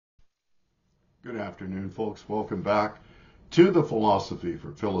Good afternoon, folks. Welcome back to the Philosophy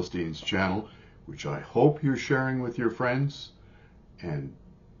for Philistines channel, which I hope you're sharing with your friends and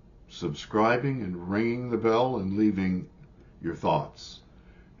subscribing and ringing the bell and leaving your thoughts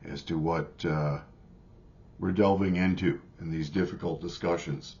as to what we're delving into in these difficult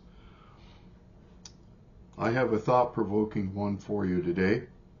discussions. I have a thought-provoking one for you today.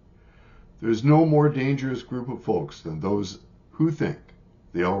 There's no more dangerous group of folks than those who think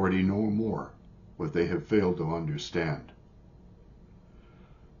they already know more what they have failed to understand.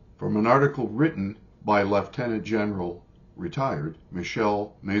 From an article written by Lieutenant General retired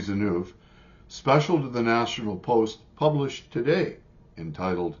Michel Maisonneuve, special to the National Post, published today,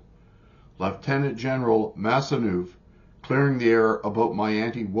 entitled Lieutenant General Maisonneuve clearing the air about my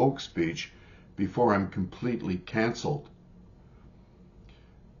anti-woke speech before I'm completely cancelled.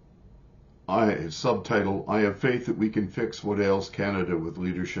 Subtitle, I have faith that we can fix what ails Canada with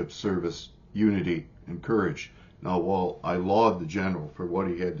leadership, service, unity, and courage. Now, while I laud the general for what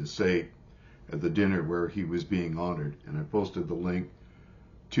he had to say at the dinner where he was being honored, and I posted the link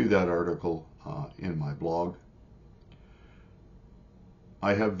to that article in my blog,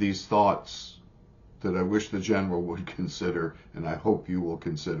 I have these thoughts that I wish the general would consider, and I hope you will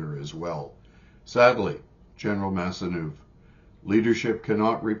consider as well. Sadly, General Maisonneuve, leadership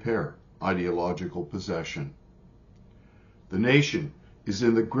cannot repair ideological possession. The nation is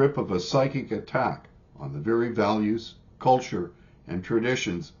in the grip of a psychic attack on the very values, culture, and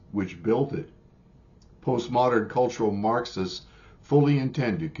traditions which built it. Postmodern cultural Marxists fully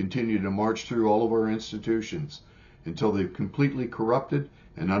intend to continue to march through all of our institutions until they've completely corrupted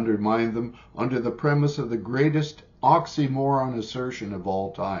and undermined them under the premise of the greatest oxymoron assertion of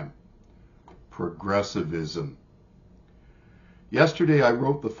all time, progressivism. Yesterday I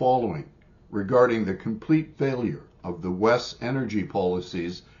wrote the following regarding the complete failure of the West's energy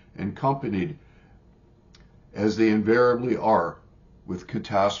policies, accompanied, as they invariably are, with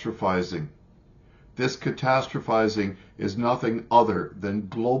catastrophizing. This catastrophizing is nothing other than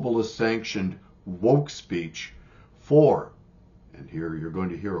globalist sanctioned woke speech for, and here you're going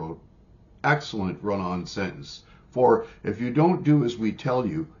to hear an excellent run-on sentence, for if you don't do as we tell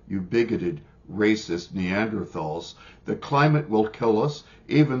you, you bigoted, racist Neanderthals, the climate will kill us,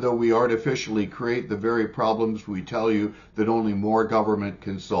 even though we artificially create the very problems we tell you that only more government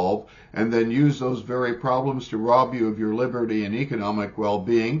can solve, and then use those very problems to rob you of your liberty and economic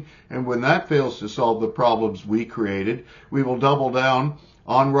well-being. And when that fails to solve the problems we created, we will double down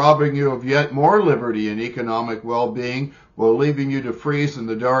on robbing you of yet more liberty and economic well-being, while leaving you to freeze in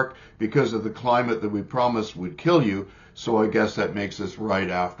the dark because of the climate that we promised would kill you. So I guess that makes us right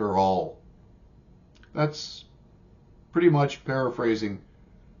after all. That's pretty much paraphrasing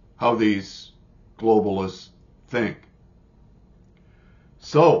how these globalists think.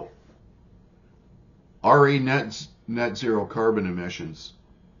 So, RE net zero carbon emissions.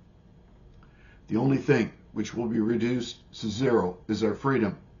 The only thing which will be reduced to zero is our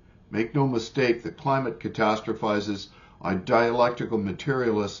freedom. Make no mistake that climate catastrophizes are dialectical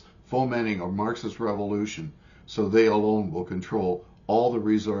materialists fomenting a Marxist revolution, so they alone will control all the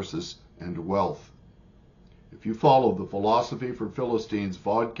resources and wealth. If you follow the Philosophy for Philistines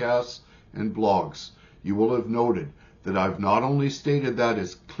vodcasts and blogs, you will have noted that I've not only stated that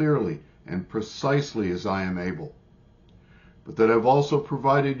as clearly and precisely as I am able, but that I've also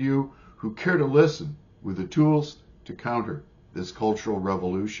provided you who care to listen with the tools to counter this cultural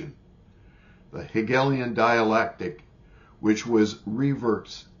revolution. The Hegelian dialectic, which was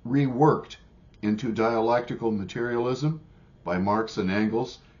reworked into dialectical materialism by Marx and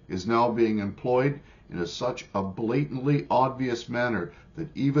Engels, is now being employed in such a blatantly obvious manner that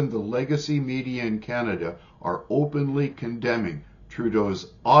even the legacy media in Canada are openly condemning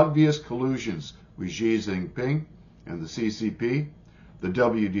Trudeau's obvious collusions with Xi Jinping and the CCP, the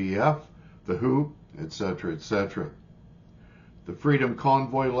WDF, the WHO, etc., etc. The Freedom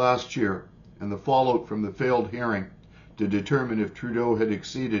Convoy last year and the fallout from the failed hearing to determine if Trudeau had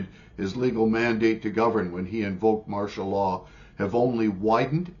exceeded his legal mandate to govern when he invoked martial law have only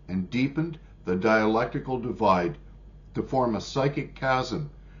widened and deepened the dialectical divide to form a psychic chasm,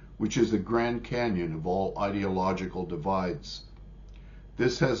 which is the Grand Canyon of all ideological divides.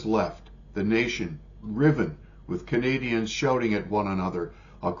 This has left the nation riven with Canadians shouting at one another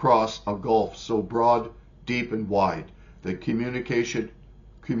across a gulf so broad, deep, and wide that communication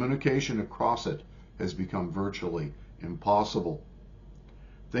across it has become virtually impossible.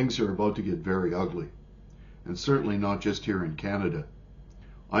 Things are about to get very ugly, and certainly not just here in Canada.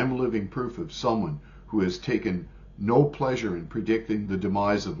 I'm living proof of someone who has taken no pleasure in predicting the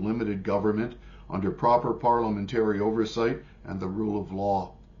demise of limited government under proper parliamentary oversight and the rule of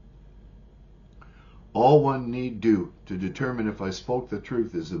law. All one need do to determine if I spoke the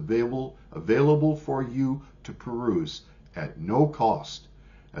truth is available for you to peruse at no cost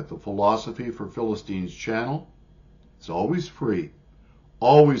at the Philosophy for Philistines channel. It's always free,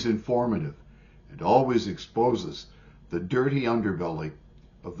 always informative, and always exposes the dirty underbelly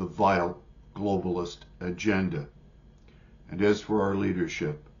of the vile globalist agenda. And as for our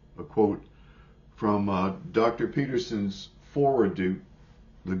leadership, a quote from Dr. Peterson's foreword to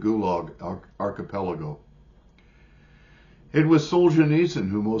the Gulag Archipelago. It was Solzhenitsyn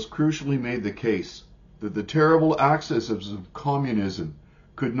who most crucially made the case that the terrible excesses of communism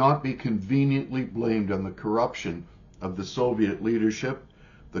could not be conveniently blamed on the corruption of the Soviet leadership,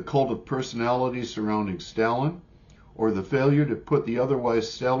 the cult of personality surrounding Stalin, or the failure to put the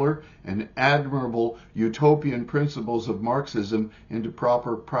otherwise stellar and admirable utopian principles of Marxism into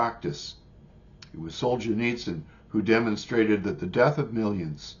proper practice. It was Solzhenitsyn who demonstrated that the death of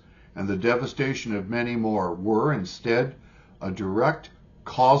millions and the devastation of many more were instead a direct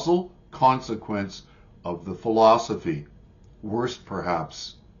causal consequence of the philosophy, worst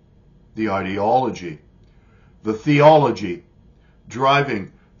perhaps, the ideology, the theology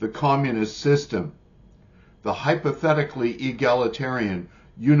driving the communist system, the hypothetically egalitarian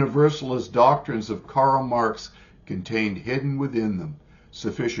universalist doctrines of Karl Marx contained hidden within them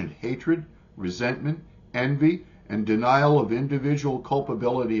sufficient hatred, resentment, envy, and denial of individual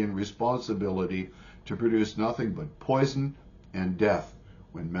culpability and responsibility to produce nothing but poison and death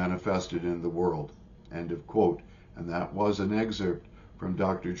when manifested in the world. End of quote. And that was an excerpt from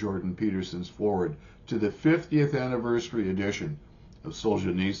Dr. Jordan Peterson's foreword to the 50th anniversary edition of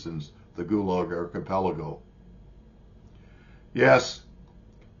Solzhenitsyn's The Gulag Archipelago. Yes,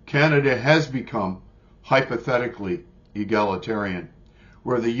 Canada has become hypothetically egalitarian,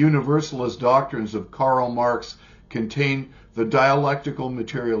 where the universalist doctrines of Karl Marx contain the dialectical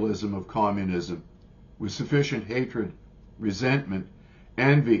materialism of communism, with sufficient hatred, resentment,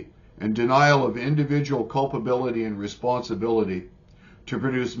 envy, and denial of individual culpability and responsibility to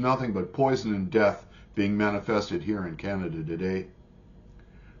produce nothing but poison and death being manifested here in Canada today.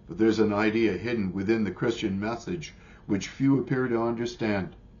 But there's an idea hidden within the Christian message which few appear to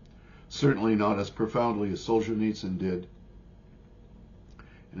understand, certainly not as profoundly as Solzhenitsyn did.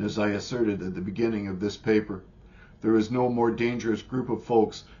 And as I asserted at the beginning of this paper, there is no more dangerous group of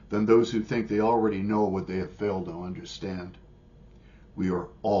folks than those who think they already know what they have failed to understand. We are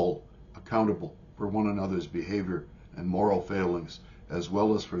all accountable for one another's behavior and moral failings, as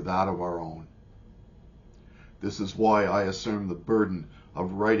well as for that of our own. This is why I assume the burden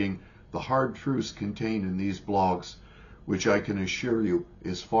of writing the hard truths contained in these blogs, which I can assure you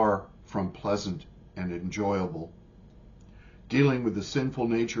is far from pleasant and enjoyable. Dealing with the sinful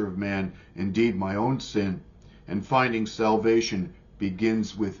nature of man, indeed my own sin, and finding salvation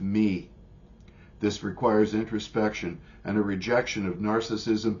begins with me. This requires introspection and a rejection of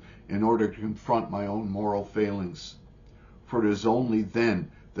narcissism in order to confront my own moral failings. For it is only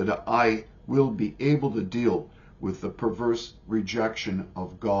then that I will be able to deal with the perverse rejection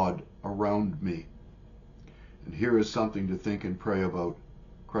of God around me. And here is something to think and pray about.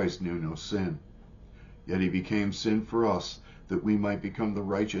 Christ knew no sin, yet he became sin for us, that we might become the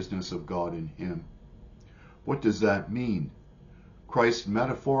righteousness of God in him. What does that mean? Christ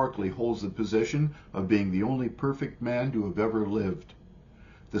metaphorically holds the position of being the only perfect man to have ever lived.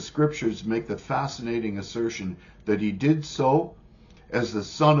 The scriptures make the fascinating assertion that he did so as the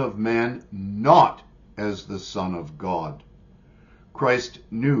Son of Man, not as the Son of God. Christ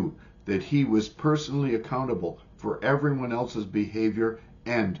knew that he was personally accountable for everyone else's behavior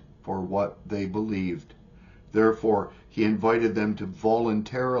and for what they believed. Therefore, he invited them to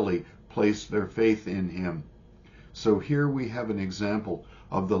voluntarily place their faith in him. So here we have an example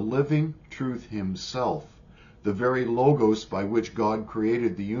of the living truth himself, the very logos by which God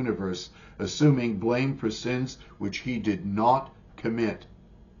created the universe, assuming blame for sins which he did not commit.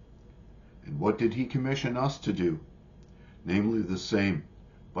 And what did he commission us to do? Namely the same,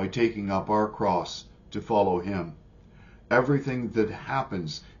 by taking up our cross to follow him. Everything that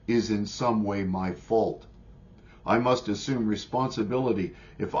happens is in some way my fault. I must assume responsibility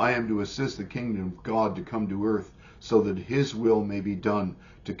if I am to assist the kingdom of God to come to earth, so that his will may be done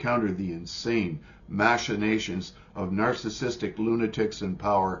to counter the insane machinations of narcissistic lunatics in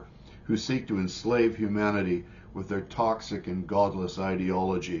power who seek to enslave humanity with their toxic and godless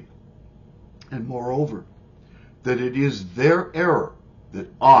ideology. And moreover, that it is their error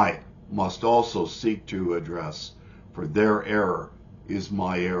that I must also seek to address, for their error is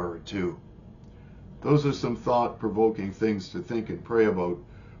my error too. Those are some thought-provoking things to think and pray about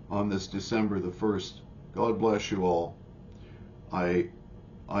on this December the 1st. God bless you all. I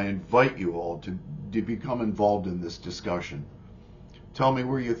I invite you all to become involved in this discussion. Tell me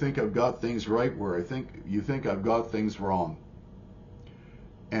where you think I've got things right, where you think I've got things wrong.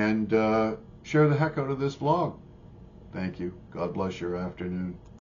 And share the heck out of this vlog. Thank you. God bless your afternoon.